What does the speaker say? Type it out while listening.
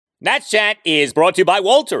Nats Chat is brought to you by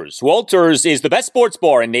Walters. Walters is the best sports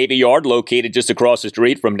bar in Navy Yard, located just across the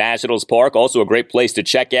street from Nationals Park. Also a great place to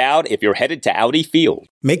check out if you're headed to Audi Field.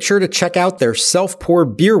 Make sure to check out their self-pour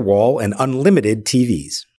beer wall and unlimited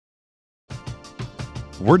TVs.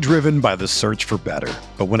 We're driven by the search for better.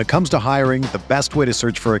 But when it comes to hiring, the best way to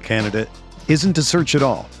search for a candidate isn't to search at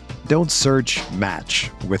all. Don't search,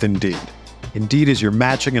 match with Indeed. Indeed is your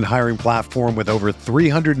matching and hiring platform with over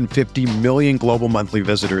 350 million global monthly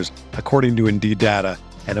visitors, according to Indeed data,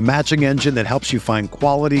 and a matching engine that helps you find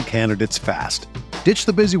quality candidates fast. Ditch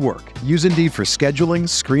the busy work. Use Indeed for scheduling,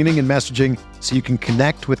 screening, and messaging so you can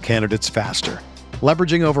connect with candidates faster.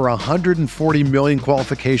 Leveraging over 140 million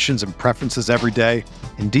qualifications and preferences every day,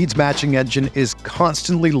 Indeed's matching engine is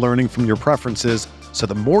constantly learning from your preferences, so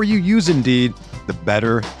the more you use Indeed, the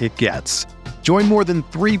better it gets. Join more than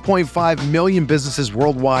 3.5 million businesses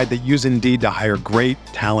worldwide that use Indeed to hire great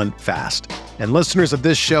talent fast. And listeners of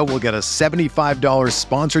this show will get a $75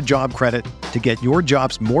 sponsored job credit to get your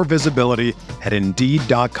jobs more visibility at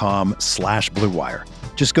Indeed.com/Blue Wire.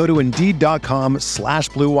 Just go to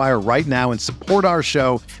Indeed.com/Blue Wire right now and support our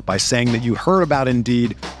show by saying that you heard about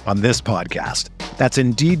Indeed on this podcast. That's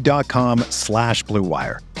Indeed.com/Blue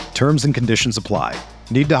Wire. Terms and conditions apply.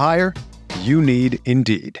 Need to hire? You need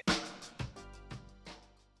Indeed.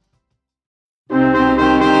 Here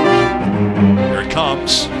it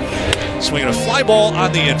comes. Swinging a fly ball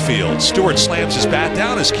on the infield. Stewart slams his bat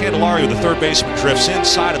down as Candelario, the third baseman, drifts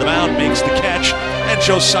inside of the mound, makes the catch. And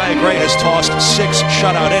Josiah Gray has tossed 6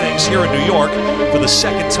 shutout innings here in New York for the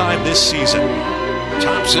second time this season.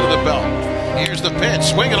 Thompson to the belt. Here's the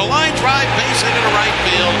pitch. Swinging a line drive, base hit into right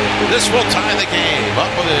field. This will tie the game. Up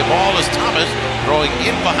with the ball is Thomas, throwing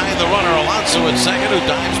in behind the runner, Alonso at second, who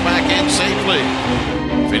dives back in safely.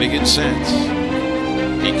 Finnegan sends.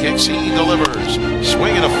 He kicks, he delivers.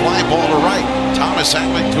 Swinging a fly ball to right. Thomas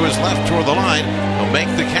angling to his left toward the line. He'll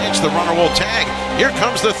make the catch. The runner will tag. Here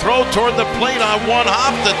comes the throw toward the plate on one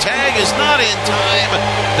hop. The tag is not in time.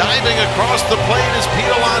 Diving across the plate is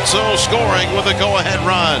Pete Alonso, scoring with a go-ahead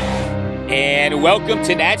run. And welcome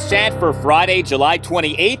to Nats Chat for Friday, July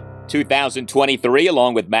 28th, 2023,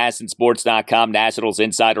 along with MASNsports.com Nationals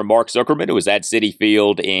insider Mark Zuckerman, who is at Citi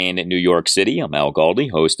Field in New York City. I'm Al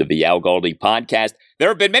Galdi, host of the Al Galdi podcast. There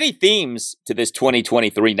have been many themes to this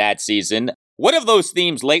 2023 Nats season. One of those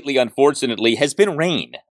themes lately, unfortunately, has been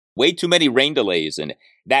rain. Way too many rain delays in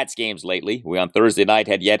Nats games lately. We on Thursday night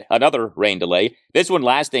had yet another rain delay. This one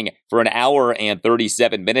lasting for an hour and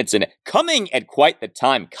 37 minutes and coming at quite the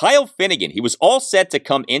time. Kyle Finnegan, he was all set to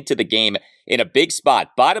come into the game in a big spot.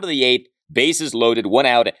 Bottom of the 8th, bases loaded, 1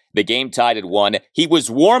 out, the game tied at 1. He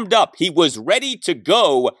was warmed up. He was ready to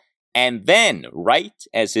go. And then, right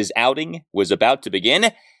as his outing was about to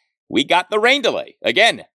begin, we got the rain delay.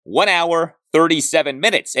 Again, 1 hour, 37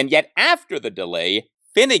 minutes. And yet after the delay,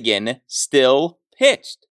 Finnegan still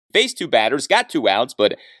pitched. Faced 2 batters, got 2 outs,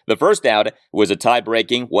 but the first out was a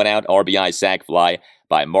tie-breaking 1-out RBI sac fly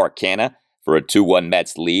by Mark Canha for a 2-1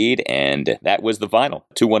 Mets lead, and that was the final.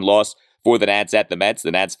 2-1 loss for the Nats at the Mets.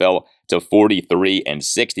 The Nats fell to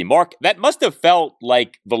 43-60. Mark, that must have felt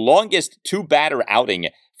like the longest 2-batter outing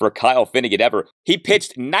for Kyle Finnegan ever. He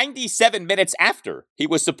pitched 97 minutes after he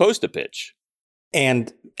was supposed to pitch.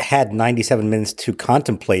 And had 97 minutes to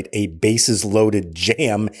contemplate a bases-loaded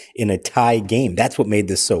jam in a tie game. That's what made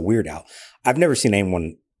this so weird, Al. I've never seen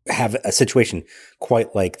anyone have a situation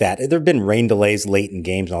quite like that. There have been rain delays late in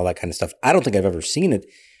games and all that kind of stuff. I don't think I've ever seen it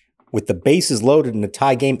with the bases loaded in a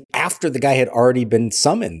tie game after the guy had already been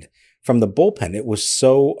summoned from the bullpen. It was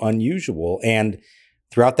so unusual. And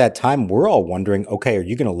throughout that time, we're all wondering, okay, are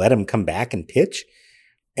you going to let him come back and pitch?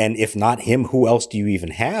 And if not him, who else do you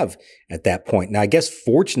even have at that point? Now, I guess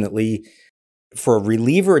fortunately for a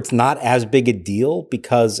reliever, it's not as big a deal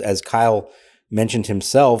because, as Kyle mentioned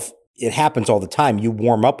himself, it happens all the time. You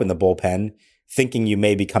warm up in the bullpen thinking you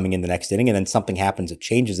may be coming in the next inning, and then something happens that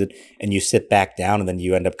changes it, and you sit back down, and then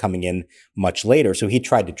you end up coming in much later. So he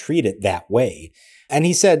tried to treat it that way. And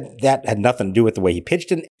he said that had nothing to do with the way he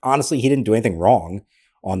pitched. And honestly, he didn't do anything wrong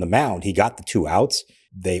on the mound. He got the 2 outs.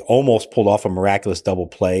 They almost pulled off a miraculous double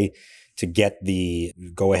play to get the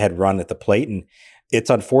go-ahead run at the plate. And it's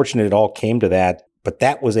unfortunate it all came to that, but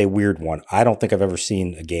that was a weird one. I don't think I've ever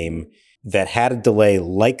seen a game that had a delay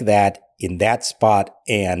like that in that spot.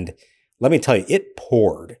 And let me tell you, it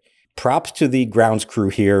poured. Props to the grounds crew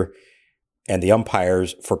here and the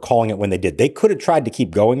umpires for calling it when they did. They could have tried to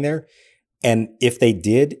keep going there. And if they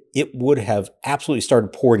did, it would have absolutely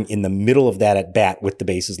started pouring in the middle of that at bat with the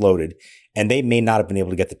bases loaded. And they may not have been able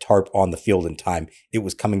to get the tarp on the field in time. It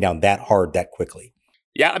was coming down that hard, that quickly.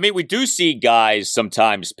 Yeah, I mean, we do see guys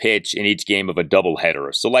sometimes pitch in each game of a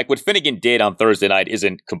doubleheader. So like what Finnegan did on Thursday night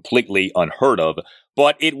isn't completely unheard of,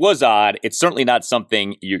 but it was odd. It's certainly not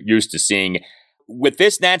something you're used to seeing. With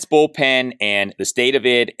this Nats bullpen and the state of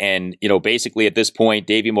it, and, basically at this point,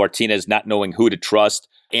 Davey Martinez not knowing who to trust,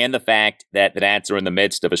 and the fact that the Nats are in the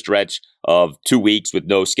midst of a stretch of 2 weeks with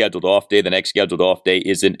no scheduled off day. The next scheduled off day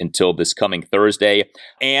isn't until this coming Thursday.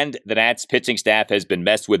 And the Nats pitching staff has been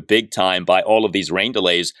messed with big time by all of these rain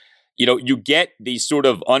delays. You get these sort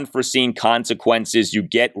of unforeseen consequences. You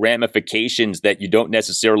get ramifications that you don't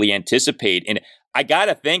necessarily anticipate. And I got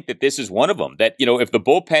to think that this is one of them. That, if the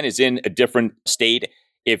bullpen is in a different state,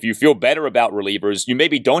 if you feel better about relievers, you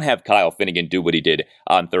maybe don't have Kyle Finnegan do what he did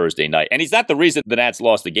on Thursday night. And he's not the reason the Nats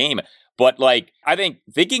lost the game. But, I think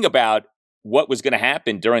thinking about what was going to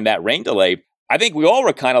happen during that rain delay, I think we all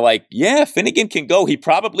were kind of like, yeah, Finnegan can go. He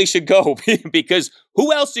probably should go because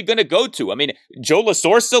who else are you going to go to? I mean, Joe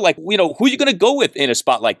LaSorsa, who are you going to go with in a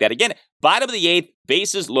spot like that? Again, bottom of the eighth,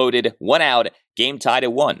 bases loaded, 1 out, game tied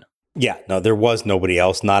at 1. Yeah, no, there was nobody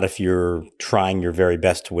else, not if you're trying your very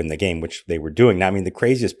best to win the game, which they were doing. Now, I mean, the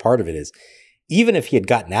craziest part of it is, even if he had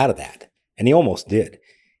gotten out of that, and he almost did,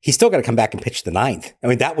 he's still got to come back and pitch the ninth. I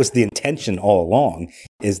mean, that was the intention all along,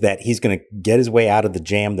 is that he's going to get his way out of the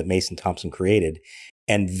jam that Mason Thompson created,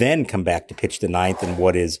 and then come back to pitch the ninth in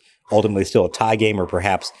what is ultimately still a tie game, or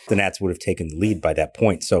perhaps the Nats would have taken the lead by that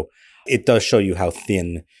point. So it does show you how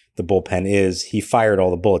thin the bullpen is. He fired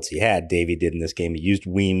all the bullets he had. Davey did in this game. He used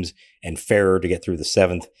Weems and Ferrer to get through the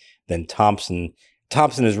seventh. Then Thompson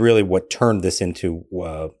is really what turned this into,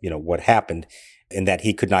 what happened, in that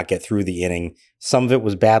he could not get through the inning. Some of it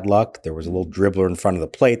was bad luck. There was a little dribbler in front of the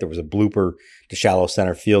plate. There was a blooper to shallow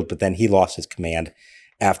center field, but then he lost his command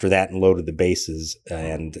after that and loaded the bases.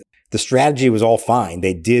 And the strategy was all fine.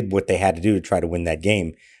 They did what they had to do to try to win that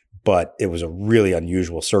game, but it was a really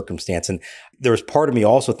unusual circumstance. And there was part of me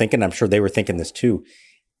also thinking, I'm sure they were thinking this too,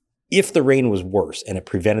 if the rain was worse and it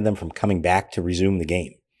prevented them from coming back to resume the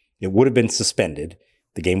game, it would have been suspended.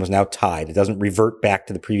 The game was now tied. It doesn't revert back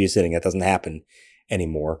to the previous inning. That doesn't happen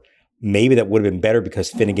anymore. Maybe that would have been better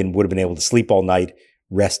because Finnegan would have been able to sleep all night,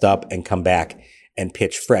 rest up, and come back and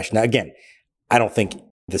pitch fresh. Now, again, I don't think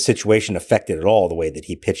the situation affected at all the way that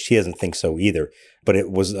he pitched. He doesn't think so either. But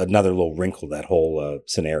it was another little wrinkle, that whole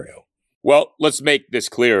scenario. Well, let's make this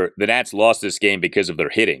clear. The Nats lost this game because of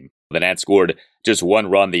their hitting. The Nats scored just 1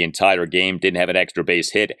 run the entire game, didn't have an extra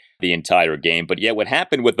base hit the entire game. But yeah, what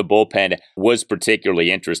happened with the bullpen was particularly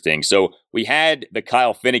interesting. So we had the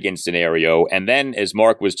Kyle Finnegan scenario, and then, as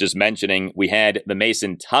Mark was just mentioning, we had the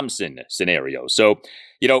Mason Thompson scenario. So,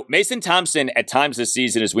 Mason Thompson at times this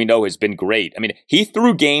season, as we know, has been great. I mean, he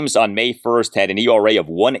threw games on May 1st, had an ERA of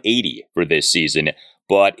 1.80 for this season.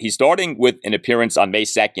 But he's starting with an appearance on May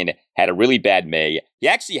 2nd, had a really bad May. He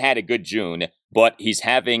actually had a good June, but he's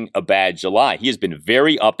having a bad July. He has been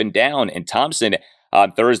very up and down, and Thompson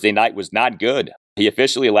on Thursday night was not good. He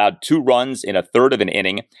officially allowed 2 runs in a third of an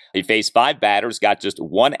inning. He faced 5 batters, got just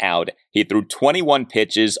 1 out. He threw 21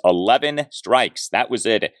 pitches, 11 strikes. That was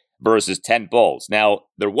it, versus 10 balls. Now,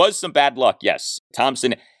 there was some bad luck, yes.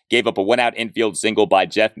 Thompson gave up a 1-out infield single by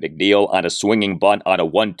Jeff McNeil on a swinging bunt on a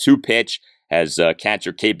 1-2 pitch, as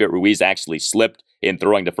catcher K-Bit Ruiz actually slipped in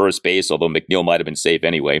throwing to first base, although McNeil might have been safe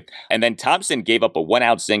anyway. And then Thompson gave up a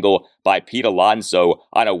 1-out single by Pete Alonso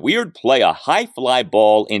on a weird play, a high fly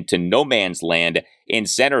ball into no man's land in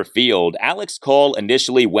center field. Alex Call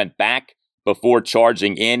initially went back before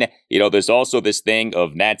charging in. There's also this thing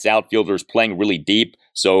of Nats outfielders playing really deep,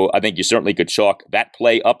 so I think you certainly could chalk that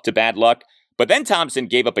play up to bad luck. But then Thompson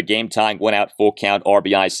gave up a game-tying 1-out full-count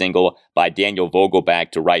RBI single by Daniel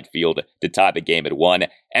Vogelbach to right field to tie the game at 1.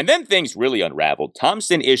 And then things really unraveled.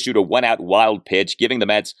 Thompson issued a 1-out wild pitch, giving the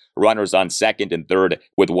Mets runners on second and third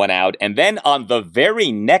with 1 out. And then on the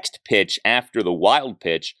very next pitch after the wild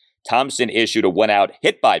pitch, Thompson issued a 1-out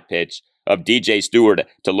hit-by pitch of DJ Stewart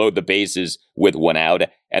to load the bases with 1 out.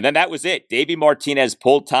 And then that was it. Davey Martinez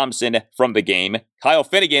pulled Thompson from the game. Kyle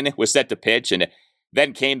Finnegan was set to pitch, and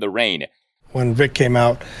then came the rain. When Vic came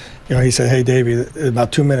out, he said, "Hey, Davey, in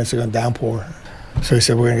about 2 minutes, they're going to downpour." So he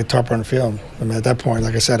said, "We're going to get tougher on the field." I mean, at that point,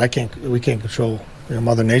 like I said, we can't control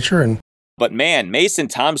Mother Nature. But man, Mason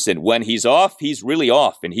Thompson, when he's off, he's really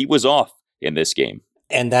off, and he was off in this game.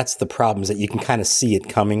 And that's the problem, is that you can kind of see it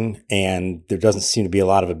coming, and there doesn't seem to be a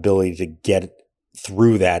lot of ability to get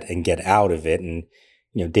through that and get out of it. And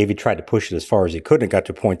Davey tried to push it as far as he could and got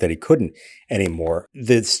to a point that he couldn't anymore.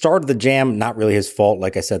 The start of the jam, not really his fault.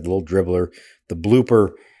 Like I said, the little dribbler, the blooper.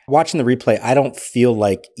 Watching the replay, I don't feel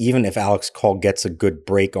like even if Alex Call gets a good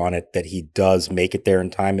break on it, that he does make it there in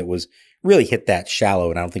time. It was really hit that shallow,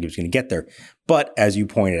 and I don't think he was going to get there. But as you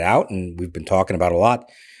pointed out, and we've been talking about a lot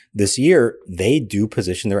this year, they do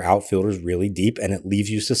position their outfielders really deep, and it leaves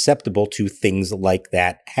you susceptible to things like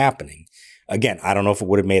that happening. Again, I don't know if it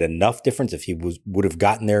would have made enough difference if he would have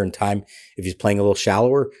gotten there in time if he's playing a little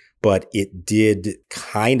shallower, but it did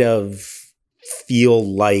kind of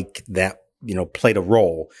feel like that, played a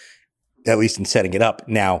role, at least in setting it up.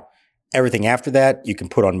 Now, everything after that, you can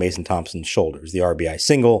put on Mason Thompson's shoulders, the RBI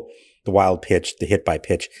single, the wild pitch, the hit by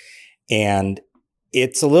pitch. And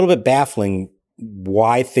it's a little bit baffling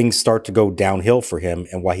why things start to go downhill for him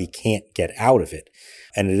and why he can't get out of it.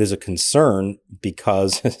 And it is a concern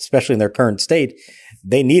because, especially in their current state,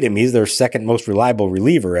 they need him. He's their second most reliable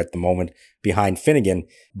reliever at the moment behind Finnegan.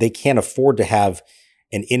 They can't afford to have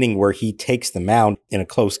an inning where he takes the mound in a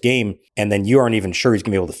close game and then you aren't even sure he's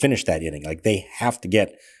going to be able to finish that inning. Like, they have to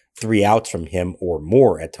get 3 outs from him or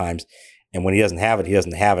more at times. And when he doesn't have it, he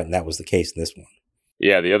doesn't have it. And that was the case in this one.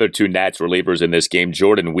 Yeah, the other 2 Nats relievers in this game,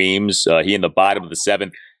 Jordan Weems, he in the bottom of the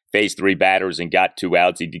 7th, faced 3 batters and got 2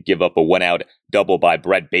 outs. He did give up a 1-out double by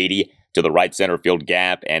Brett Beatty to the right center field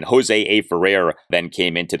gap. And Jose A. Ferrer then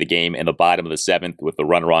came into the game in the bottom of the 7th with the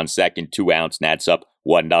runner on second, 2 outs, Nats up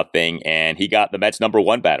 1-0. And he got the Mets' number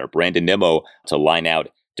 1 batter, Brandon Nimmo, to line out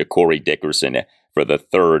to Corey Dickerson for the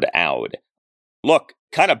 3rd out. Look,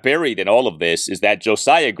 kind of buried in all of this is that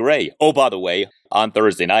Josiah Gray, oh, by the way, on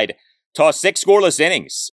Thursday night, tossed 6 scoreless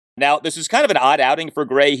innings. Now, this is kind of an odd outing for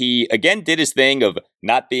Gray. He, again, did his thing of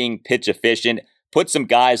not being pitch efficient, put some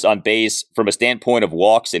guys on base from a standpoint of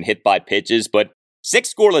walks and hit by pitches, but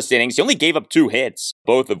 6 scoreless innings. He only gave up 2 hits,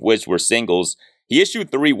 both of which were singles. He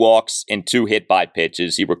issued 3 walks and 2 hit by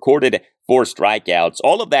pitches. He recorded 4 strikeouts.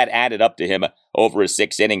 All of that added up to him over his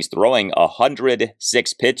 6 innings, throwing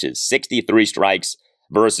 106 pitches, 63 strikes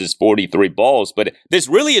versus 43 balls. But this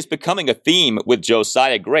really is becoming a theme with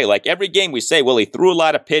Josiah Gray. Like, every game we say, well, he threw a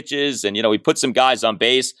lot of pitches and, he put some guys on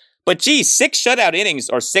base. But geez, 6 shutout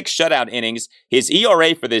innings. His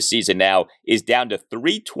ERA for this season now is down to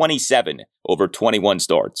 3.27 over 21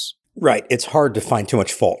 starts. Right. It's hard to find too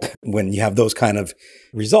much fault when you have those kind of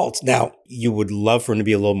results. Now, you would love for him to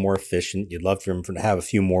be a little more efficient. You'd love for him to have a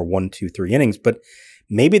few more 1, 2, 3 innings, but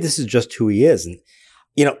maybe this is just who he is. And,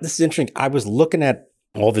 this is interesting. I was looking at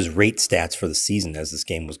all of his rate stats for the season as this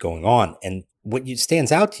game was going on. And what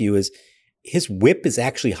stands out to you is his whip is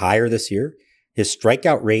actually higher this year. His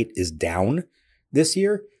strikeout rate is down this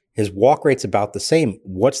year. His walk rate's about the same.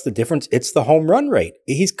 What's the difference? It's the home run rate.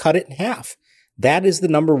 He's cut it in half. That is the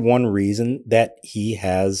number one reason that he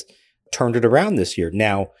has turned it around this year.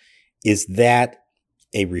 Now, is that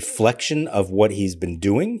a reflection of what he's been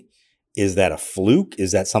doing? Is that a fluke?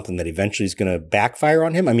 Is that something that eventually is going to backfire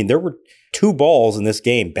on him? I mean, there were 2 balls in this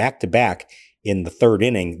game back to back in the 3rd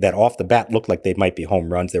inning that off the bat looked like they might be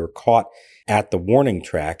home runs. They were caught at the warning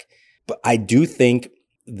track. But I do think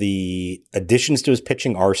the additions to his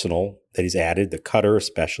pitching arsenal that he's added, the cutter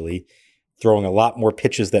especially, throwing a lot more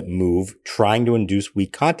pitches that move, trying to induce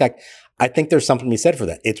weak contact, I think there's something to be said for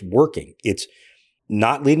that. It's working. It's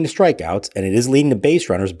not leading to strikeouts, and it is leading to base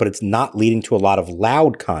runners, but it's not leading to a lot of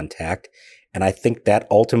loud contact. And I think that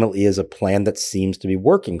ultimately is a plan that seems to be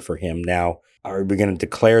working for him. Now, are we going to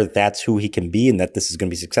declare that that's who he can be and that this is going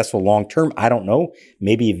to be successful long term? I don't know.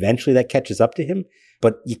 Maybe eventually that catches up to him,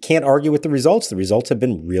 but you can't argue with the results. The results have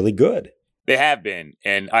been really good. They have been.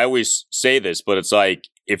 And I always say this, but it's like,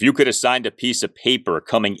 if you could have signed a piece of paper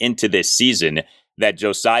coming into this season that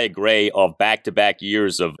Josiah Gray of back-to-back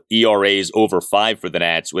years of ERAs over 5 for the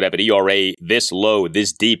Nats would have an ERA this low,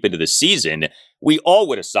 this deep into the season, we all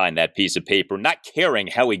would have signed that piece of paper, not caring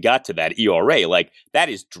how we got to that ERA. Like, that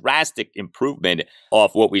is drastic improvement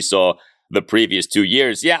off what we saw the previous 2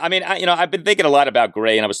 years. Yeah, I mean, I've been thinking a lot about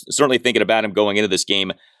Gray, and I was certainly thinking about him going into this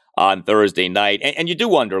game on Thursday night. And you do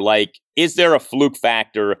wonder, like, is there a fluke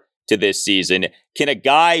factor to this season? Can a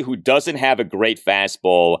guy who doesn't have a great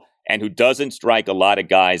fastball and who doesn't strike a lot of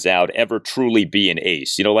guys out ever truly be an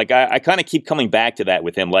ace? I kind of keep coming back to that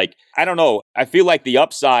with him. Like, I don't know. I feel like the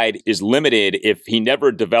upside is limited if he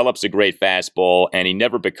never develops a great fastball and he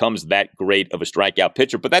never becomes that great of a strikeout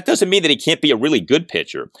pitcher. But that doesn't mean that he can't be a really good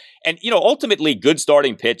pitcher. And, ultimately, good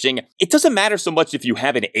starting pitching, it doesn't matter so much if you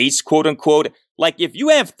have an ace, quote unquote. Like, if you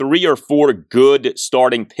have 3 or 4 good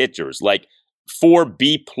starting pitchers, like 4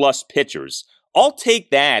 B-plus pitchers, I'll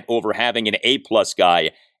take that over having an A-plus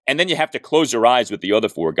guy. And then you have to close your eyes with the other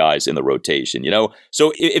 4 guys in the rotation,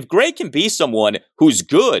 So if Gray can be someone who's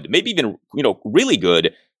good, maybe even, really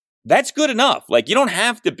good, that's good enough. Like, you don't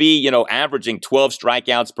have to be, averaging 12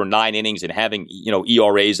 strikeouts per 9 innings and having,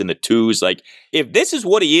 ERAs in the 2s. Like, if this is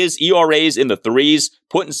what he is, ERAs in the 3s,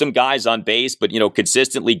 putting some guys on base, but,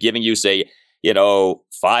 consistently giving you, say,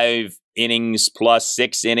 5 innings plus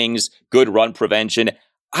 6 innings, good run prevention,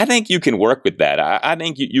 I think you can work with that. I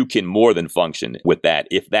think you can more than function with that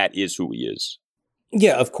if that is who he is.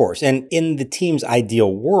 Yeah, of course. And in the team's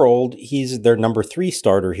ideal world, he's their number 3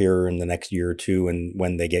 starter here in the next year or two. And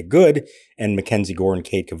when they get good, and Mackenzie Gore and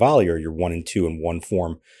Cade Cavalli are your 1 and 2 in one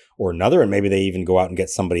form or another, and maybe they even go out and get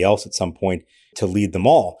somebody else at some point to lead them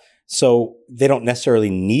all. So they don't necessarily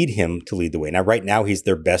need him to lead the way. Now, right now, he's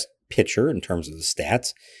their best pitcher in terms of the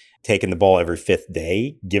stats, taking the ball every 5th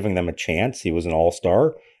day, giving them a chance. He was an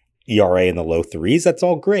all-star, ERA in the low 3s. That's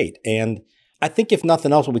all great. And I think if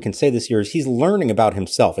nothing else, what we can say this year is he's learning about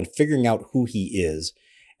himself and figuring out who he is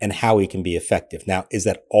and how he can be effective. Now, is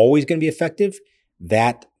that always going to be effective?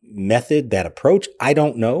 That method, that approach? I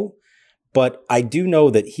don't know. But I do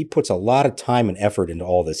know that he puts a lot of time and effort into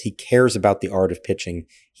all this. He cares about the art of pitching.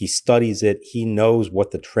 He studies it. He knows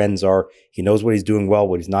what the trends are. He knows what he's doing well,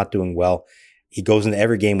 what he's not doing well. He goes into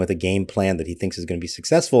every game with a game plan that he thinks is going to be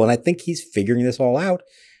successful. And I think he's figuring this all out,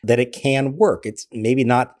 that it can work. It's maybe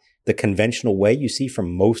not the conventional way you see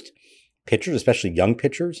from most pitchers, especially young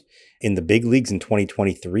pitchers in the big leagues in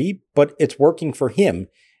 2023, but it's working for him.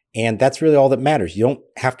 And that's really all that matters. You don't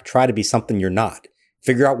have to try to be something you're not.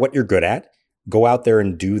 Figure out what you're good at, go out there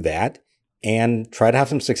and do that, and try to have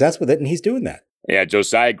some success with it. And he's doing that. Yeah,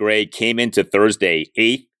 Josiah Gray came into Thursday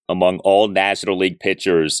 8th among all National League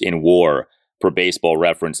pitchers in WAR per Baseball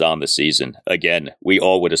Reference on the season. Again, we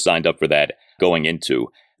all would have signed up for that going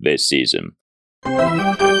into this season.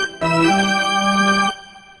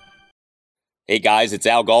 Hey guys, it's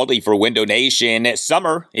Al Galdi for Window Nation.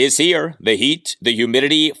 Summer is here. The heat, the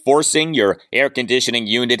humidity, forcing your air conditioning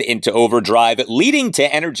unit into overdrive, leading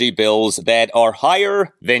to energy bills that are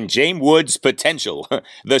higher than James Wood's potential.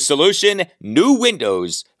 The solution? New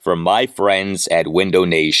windows from my friends at Window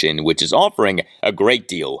Nation, which is offering a great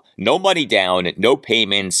deal. No money down, no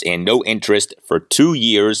payments, and no interest for 2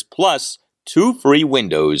 years, plus 2 free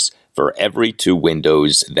windows for every 2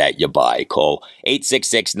 windows that you buy. Call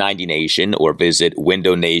 866-90-NATION or visit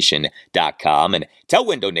windownation.com and tell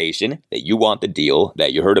Window Nation that you want the deal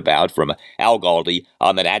that you heard about from Al Galdi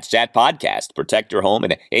on the Nats Chat podcast. Protect your home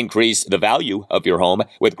and increase the value of your home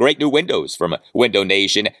with great new windows from Window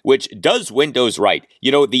Nation, which does windows right.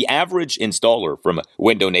 The average installer from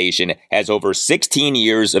Window Nation has over 16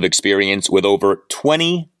 years of experience with over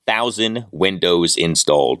 20,000 windows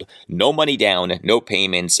installed. No money down, no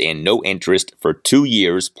payments, and no interest for 2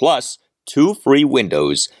 years, plus 2 free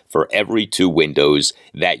windows for every 2 windows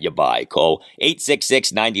that you buy. Call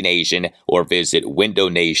 866-90-NATION or visit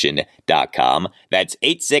windownation.com. That's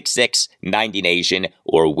 866-90-NATION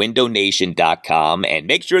or windownation.com. And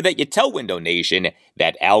make sure that you tell Window Nation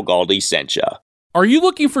that Al Galdi sent you. Are you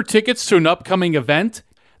looking for tickets to an upcoming event?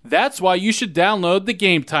 That's why you should download the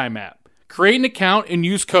Game Time app. Create an account and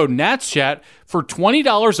use code NATSCHAT for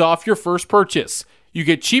 $20 off your first purchase. You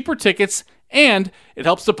get cheaper tickets, and it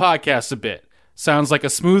helps the podcast a bit. Sounds like a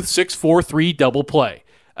smooth 6-4-3 double play.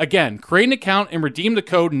 Again, create an account and redeem the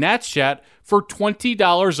code NATSCHAT for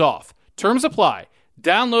 $20 off. Terms apply.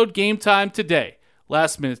 Download Game Time today.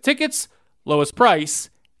 Last minute tickets, lowest price,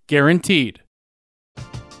 guaranteed.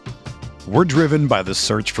 We're driven by the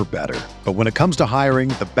search for better. But when it comes to hiring,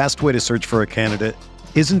 the best way to search for a candidate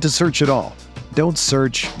isn't to search at all. Don't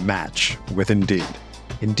search, match with Indeed.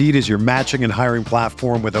 Indeed is your matching and hiring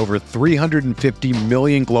platform with over 350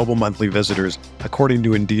 million global monthly visitors, according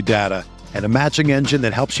to Indeed data, and a matching engine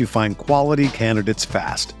that helps you find quality candidates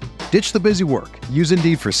fast. Ditch the busy work. Use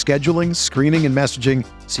Indeed for scheduling, screening, and messaging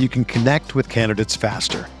so you can connect with candidates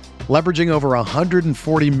faster. Leveraging over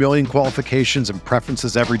 140 million qualifications and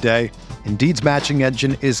preferences every day, Indeed's matching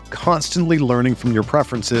engine is constantly learning from your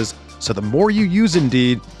preferences, so the more you use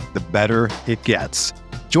Indeed, the better it gets.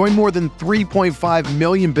 Join more than 3.5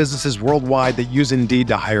 million businesses worldwide that use Indeed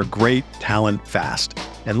to hire great talent fast.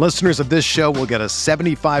 And listeners of this show will get a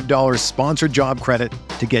 $75 sponsored job credit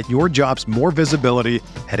to get your jobs more visibility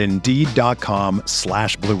at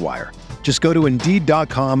Indeed.com/Blue Wire. Just go to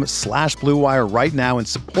Indeed.com/Blue Wire right now and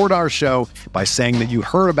support our show by saying that you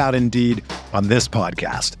heard about Indeed on this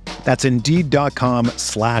podcast. That's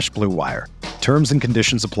Indeed.com/Blue Wire. Terms and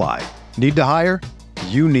conditions apply. Need to hire?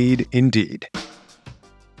 You need Indeed.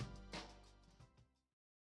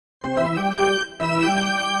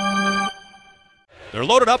 They're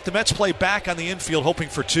loaded up. The Mets play back on the infield, hoping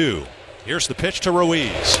for 2. Here's the pitch to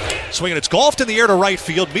Ruiz. Swinging, it's golfed in the air to right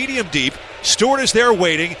field, medium deep. Stewart is there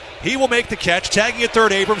waiting. He will make the catch, tagging at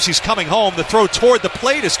third Abrams. He's coming home. The throw toward the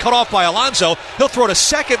plate is cut off by Alonso. He'll throw to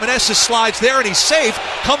second. Meneses slides there, and he's safe.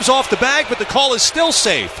 Comes off the bag, but the call is still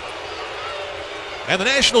safe. And the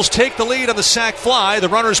Nationals take the lead on the sac fly. The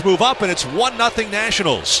runners move up, and it's 1-0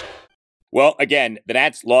 Nationals. Well, again, the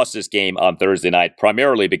Nats lost this game on Thursday night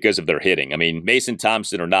primarily because of their hitting. I mean, Mason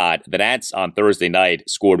Thompson or not, the Nats on Thursday night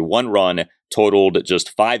scored 1 run, totaled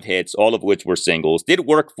just 5 hits, all of which were singles. Did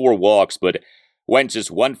work 4 walks, but went just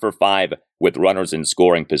 1 for 5 with runners in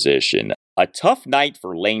scoring position. A tough night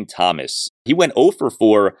for Lane Thomas. He went 0 for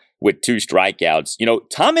 4 with 2 strikeouts. You know,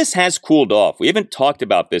 Thomas has cooled off. We haven't talked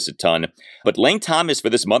about this a ton, but Lane Thomas for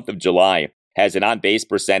this month of July has an on-base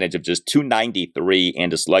percentage of just .293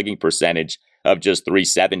 and a slugging percentage of just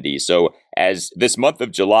 .370. So as this month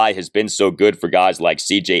of July has been so good for guys like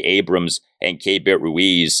CJ Abrams and Keibert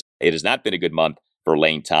Ruiz, it has not been a good month for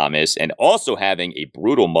Lane Thomas. And also having a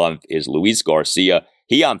brutal month is Luis Garcia.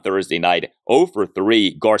 He on Thursday night, 0 for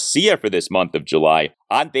 3. Garcia for this month of July,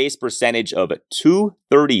 on-base percentage of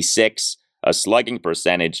 .236, a slugging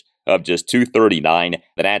percentage of just .239.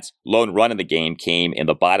 The Nats' lone run in the game came in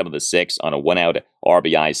the bottom of the 6th on a 1-out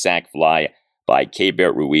RBI sac fly by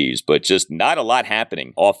Keibert Ruiz, but just not a lot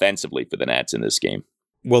happening offensively for the Nats in this game.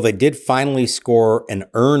 Well, they did finally score an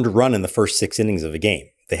earned run in the first 6 innings of the game.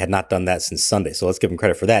 They had not done that since Sunday, so let's give them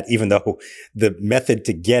credit for that, even though the method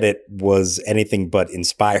to get it was anything but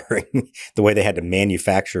inspiring, the way they had to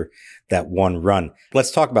manufacture that 1 run. Let's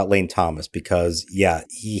talk about Lane Thomas because, yeah,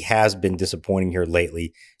 he has been disappointing here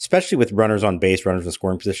lately, especially with runners on base, runners in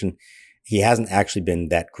scoring position. He hasn't actually been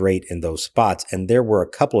that great in those spots, and there were a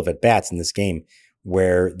couple of at-bats in this game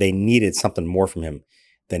where they needed something more from him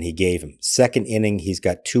than he gave him. Second inning, he's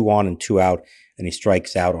got 2 on and 2 out, and he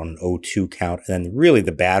strikes out on an 0-2 count. And then really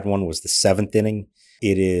the bad one was the 7th inning.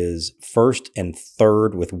 It is 1st and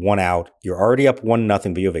 3rd with 1 out. You're already up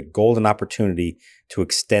 1-0, but you have a golden opportunity to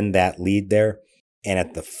extend that lead there. And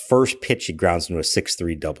at the first pitch, he grounds into a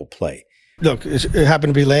 6-3 double play. Look, it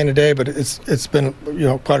happened to be late today, but it's been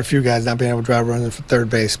quite a few guys not being able to drive runners for third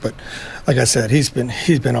base. But like I said, he's been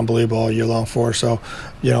unbelievable all year long for us. So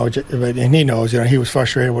and he knows he was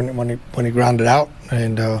frustrated when he grounded out,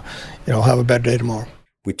 and he'll have a better day tomorrow.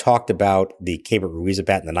 We talked about the Keibert Ruiz at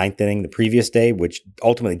bat in the 9th inning the previous day, which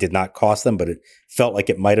ultimately did not cost them, but it felt like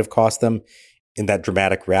it might have cost them in that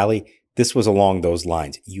dramatic rally. This was along those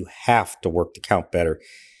lines. You have to work the count better.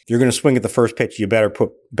 If you're going to swing at the first pitch, you better put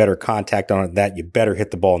better contact on it than that. You better hit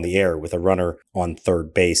the ball in the air with a runner on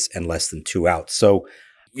third base and less than 2 outs. So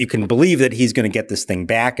you can believe that he's going to get this thing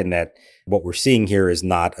back, and that what we're seeing here is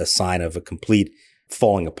not a sign of a complete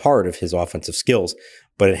falling apart of his offensive skills,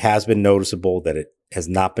 but it has been noticeable that it has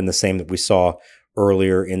not been the same that we saw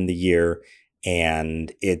earlier in the year.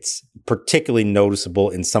 And it's particularly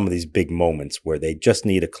noticeable in some of these big moments where they just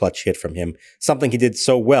need a clutch hit from him. Something he did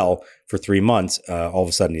so well for 3 months. All of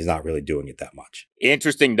a sudden, he's not really doing it that much.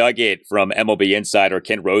 Interesting nugget from MLB insider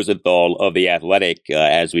Ken Rosenthal of The Athletic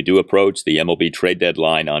as we do approach the MLB trade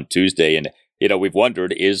deadline on Tuesday. And, we've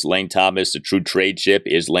wondered, is Lane Thomas a true trade chip?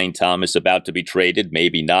 Is Lane Thomas about to be traded?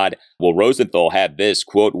 Maybe not. Well, Rosenthal had this,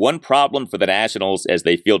 quote, "One problem for the Nationals as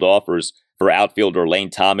they field offers for outfielder Lane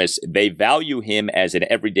Thomas, they value him as an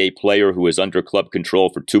everyday player who is under club control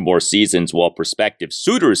for 2 more seasons, while prospective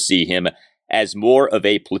suitors see him as more of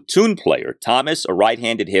a platoon player. Thomas, a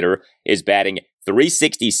right-handed hitter, is batting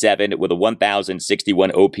 .367 with a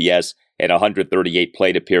 1,061 OPS and 138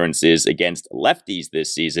 plate appearances against lefties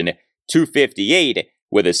this season, .258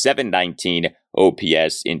 with a 719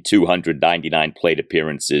 OPS in 299 plate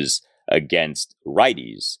appearances against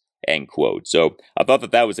righties," end quote. So I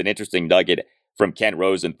thought that was an interesting nugget from Ken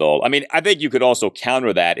Rosenthal. I mean, I think you could also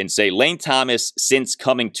counter that and say Lane Thomas, since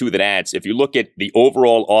coming to the Nats, if you look at the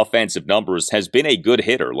overall offensive numbers, has been a good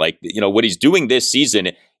hitter. Like, what he's doing this season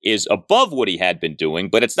is above what he had been doing,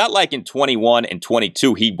 but it's not like in 21 and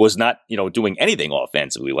 22, he was not, doing anything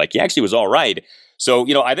offensively. Like, he actually was all right. So,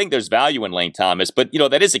 I think there's value in Lane Thomas, but,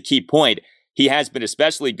 that is a key point. He has been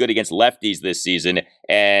especially good against lefties this season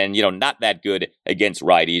and, not that good against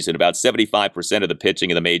righties. And about 75% of the pitching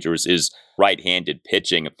in the majors is right-handed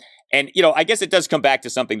pitching. And, I guess it does come back to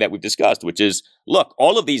something that we've discussed, which is, look,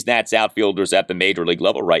 all of these Nats outfielders at the major league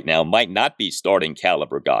level right now might not be starting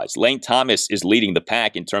caliber guys. Lane Thomas is leading the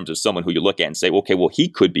pack in terms of someone who you look at and say, okay, well, he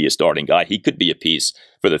could be a starting guy. He could be a piece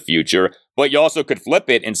for the future. But you also could flip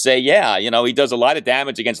it and say, yeah, he does a lot of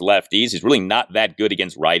damage against lefties. He's really not that good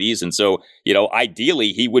against righties. And so,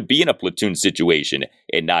 ideally, he would be in a platoon situation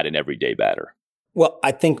and not an everyday batter. Well,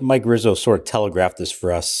 I think Mike Rizzo sort of telegraphed this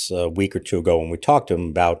for us a week or 2 ago when we talked to him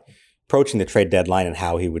about approaching the trade deadline and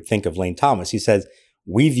how he would think of Lane Thomas. He says,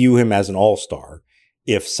 we view him as an all-star.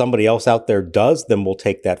 If somebody else out there does, then we'll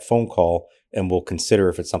take that phone call and we'll consider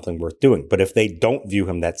if it's something worth doing. But if they don't view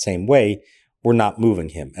him that same way, we're not moving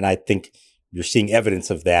him. And I think you're seeing evidence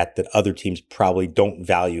of that other teams probably don't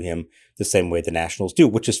value him the same way the Nationals do,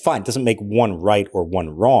 which is fine. It doesn't make one right or one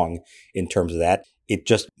wrong in terms of that. It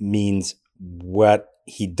just means what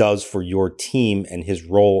he does for your team and his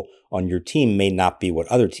role on your team may not be what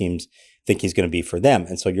other teams think he's going to be for them.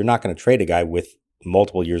 And so you're not going to trade a guy with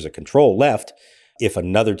multiple years of control left if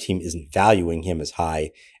another team isn't valuing him as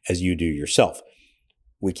high as you do yourself.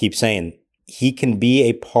 We keep saying he can be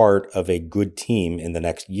a part of a good team in the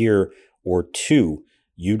next year or two.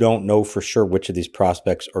 You don't know for sure which of these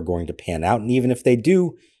prospects are going to pan out. And even if they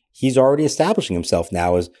do, he's already establishing himself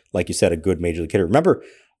now as, like you said, a good major league hitter. Remember,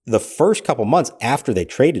 the first couple months after they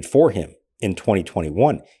traded for him in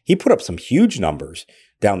 2021, he put up some huge numbers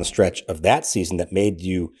down the stretch of that season that made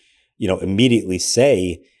you immediately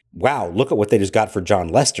say, wow, look at what they just got for John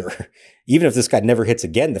Lester. Even if this guy never hits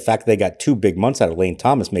again, the fact that they got 2 big months out of Lane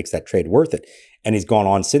Thomas makes that trade worth it. And he's gone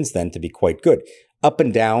on since then to be quite good. Up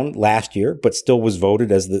and down last year, but still was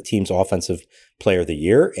voted as the team's offensive player of the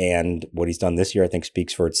year. And what he's done this year, I think,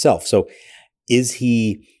 speaks for itself. So is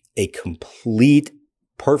he a complete,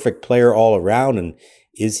 perfect player all around? And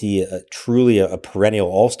is he truly a perennial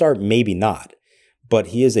all-star? Maybe not. But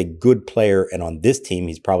he is a good player. And on this team,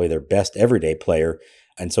 he's probably their best everyday player.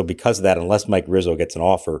 And so because of that, unless Mike Rizzo gets an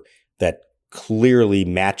offer that clearly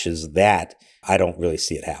matches that, I don't really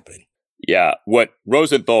see it happening. Yeah, what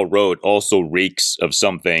Rosenthal wrote also reeks of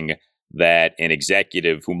something that an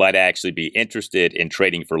executive who might actually be interested in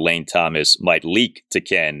trading for Lane Thomas might leak to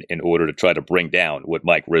Ken in order to try to bring down what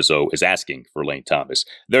Mike Rizzo is asking for Lane Thomas.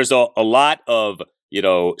 There's a lot of,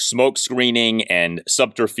 smoke screening and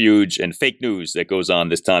subterfuge and fake news that goes on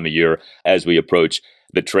this time of year as we approach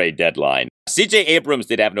the trade deadline. C.J. Abrams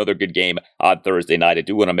did have another good game on Thursday night. I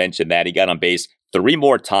do want to mention that. He got on base 3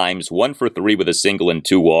 more times, 1 for 3 with a single and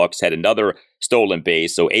 2 walks, had another stolen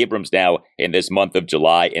base. So Abrams now in this month of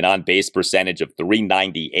July, an on-base percentage of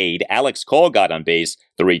 .398. Alex Call got on base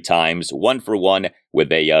 3 times, 1 for 1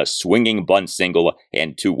 with a swinging bunt single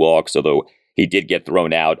and 2 walks, although he did get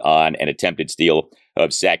thrown out on an attempted steal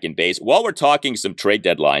of second base. While we're talking some trade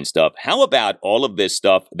deadline stuff, how about all of this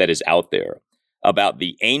stuff that is out there about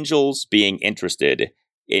the Angels being interested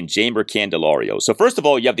in Jeimer Candelario? So first of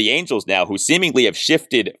all, you have the Angels now who seemingly have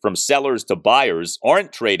shifted from sellers to buyers,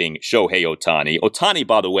 aren't trading Shohei Ohtani. Ohtani,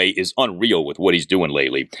 by the way, is unreal with what he's doing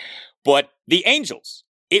lately. But the Angels,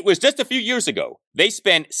 it was just a few years ago, they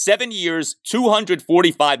spent 7 years,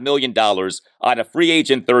 $245 million on a free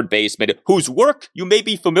agent third baseman whose work you may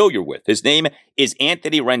be familiar with. His name is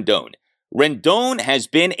Anthony Rendon. Rendon has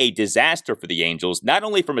been a disaster for the Angels, not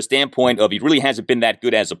only from a standpoint of he really hasn't been that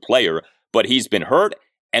good as a player, but he's been hurt.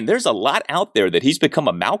 And there's a lot out there that he's become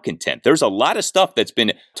a malcontent. There's a lot of stuff that's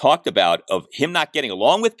been talked about of him not getting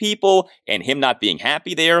along with people and him not being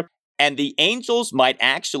happy there. And the Angels might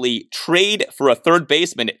actually trade for a third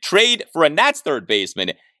baseman, trade for a Nats third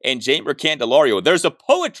baseman, and Jeimer Candelario. There's a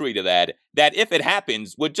poetry to that if it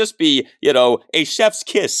happens would just be, a chef's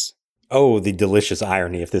kiss. Oh, the delicious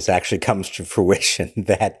irony if this actually comes to fruition,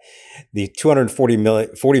 that the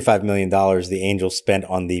 $45 million the Angels spent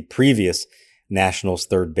on the previous Nationals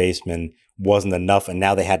third baseman wasn't enough, and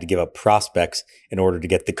now they had to give up prospects in order to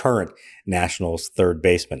get the current Nationals third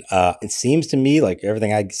baseman. It seems to me like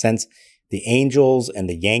everything I sense, the Angels and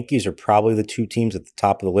the Yankees are probably the 2 teams at the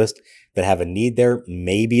top of the list that have a need there.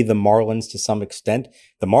 Maybe the Marlins to some extent.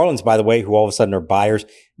 The Marlins, by the way, who all of a sudden are buyers,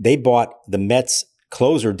 they bought the Mets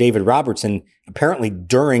closer David Robertson apparently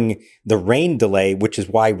during the rain delay, which is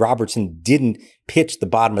why Robertson didn't pitch the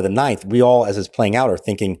bottom of the 9th. We all, as it's playing out, are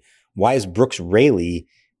thinking, why is Brooks Raley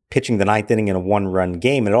pitching the 9th inning in a 1-run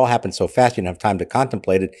game? And it all happened so fast, you didn't have time to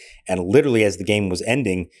contemplate it. And literally as the game was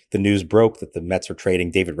ending, the news broke that the Mets are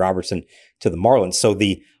trading David Robertson to the Marlins. So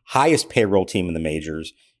the highest payroll team in the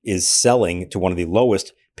majors is selling to one of the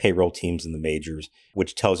lowest payroll teams in the majors,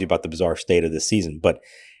 which tells you about the bizarre state of this season. But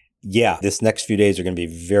yeah, this next few days are going to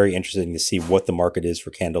be very interesting to see what the market is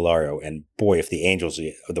for Candelario. And boy, if the Angels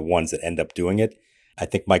are the ones that end up doing it, I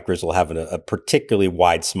think Mike Rizzo will have a particularly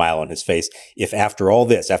wide smile on his face if after all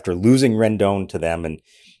this, after losing Rendon to them and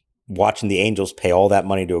watching the Angels pay all that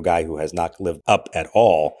money to a guy who has not lived up at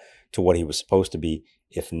all to what he was supposed to be,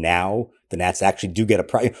 if now the Nats actually do get a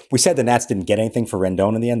price. We said the Nats didn't get anything for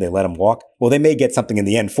Rendon in the end. They let him walk. Well, they may get something in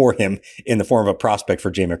the end for him in the form of a prospect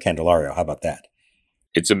for Jeimer Candelario. How about that?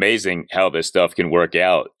 It's amazing how this stuff can work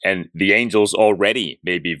out. And the Angels already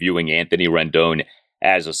may be viewing Anthony Rendon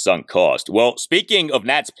as a sunk cost. Well, speaking of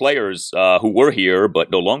Nats players who were here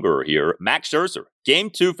but no longer are here, Max Scherzer.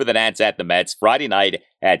 Game 2 for the Nats at the Mets, Friday night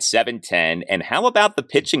at 7:10. And how about the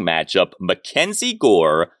pitching matchup, Mackenzie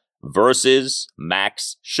Gore versus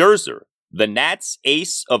Max Scherzer? The Nats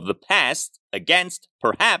ace of the past against,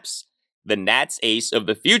 perhaps, the Nats ace of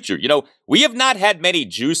the future. You know, we have not had many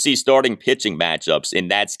juicy starting pitching matchups in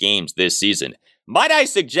Nats games this season. Might I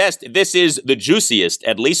suggest this is the juiciest,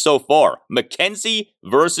 at least so far. Mackenzie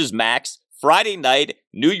versus Max, Friday night,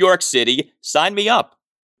 New York City. Sign me up.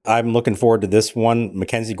 I'm looking forward to this one.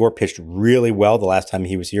 Mackenzie Gore pitched really well the last time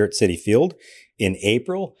he was here at Citi Field in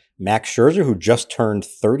April. Max Scherzer, who just turned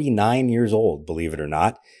 39 years old, believe it or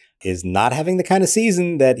not, is not having the kind of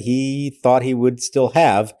season that he thought he would still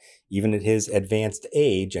have, even at his advanced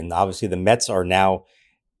age. And obviously the Mets are now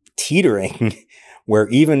teetering where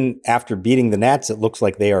even after beating the Nats, it looks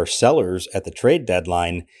like they are sellers at the trade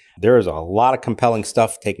deadline. There is a lot of compelling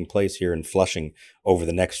stuff taking place here in Flushing over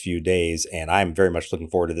the next few days, and I'm very much looking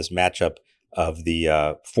forward to this matchup of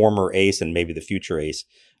the former ace and maybe the future ace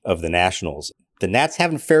of the Nationals. The Nats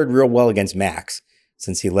haven't fared real well against Max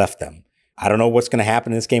since he left them. I don't know what's going to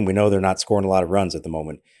happen in this game. We know they're not scoring a lot of runs at the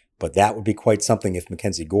moment, but that would be quite something if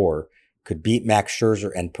Mackenzie Gore could beat Max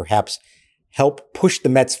Scherzer and perhaps help push the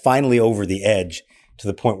Mets finally over the edge to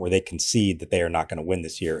the point where they concede that they are not going to win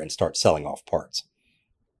this year and start selling off parts.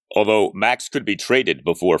 Although Max could be traded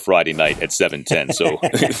before Friday night at 7:10, so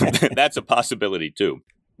that's a possibility too.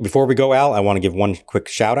 Before we go, Al, I want to give one quick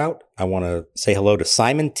shout out. I want to say hello to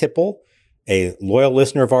Simon Tipple, a loyal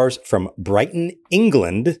listener of ours from Brighton,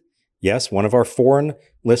 England. Yes, one of our foreign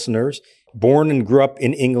listeners, born and grew up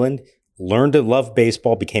in England, learned to love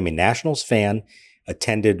baseball, became a Nationals fan,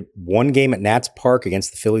 attended one game at Nats Park against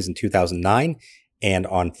the Phillies in 2009, and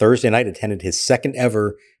on Thursday night attended his second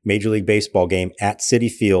ever Major League Baseball game at Citi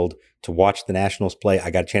Field to watch the Nationals play. I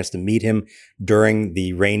got a chance to meet him during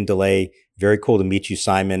the rain delay. Very cool to meet you,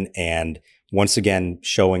 Simon. And once again,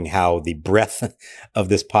 showing how the breadth of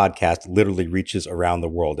this podcast literally reaches around the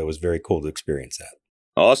world. It was very cool to experience that.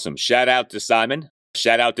 Awesome. Shout out to Simon.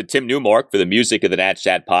 Shout out to Tim Newmark for the music of the Nats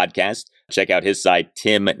Chat podcast. Check out his site,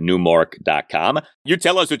 timnewmark.com. You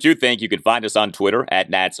tell us what you think. You can find us on Twitter at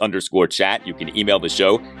Nats_chat. You can email the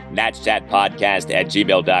show,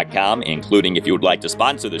 natschatpodcast@gmail.com, including if you would like to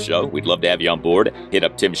sponsor the show. We'd love to have you on board. Hit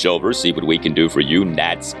up Tim Shover, see what we can do for you,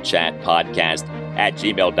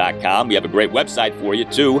 natschatpodcast@gmail.com. We have a great website for you,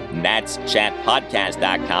 too,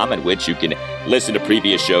 natschatpodcast.com, at which you can listen to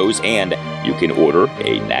previous shows and you can order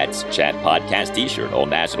a Nats Chat Podcast t-shirt. All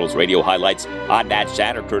Nationals radio highlights on Nats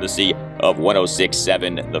Chat are courtesy of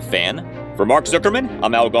 106.7 The Fan. For Mark Zuckerman,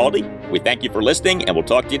 I'm Al Galdi. We thank you for listening, and we'll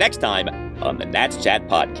talk to you next time on the Nats Chat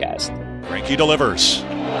Podcast. Greinke delivers.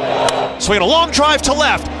 Swinging a long drive to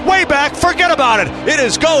left. Way back. Forget about it. It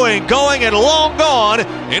is going, and long gone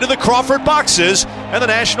into the Crawford boxes, and the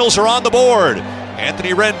Nationals are on the board.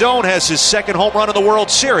 Anthony Rendon has his second home run in the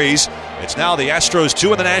World Series. It's now the Astros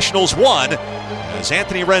 2 and the Nationals 1 as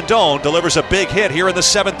Anthony Rendon delivers a big hit here in the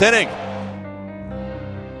 7th inning.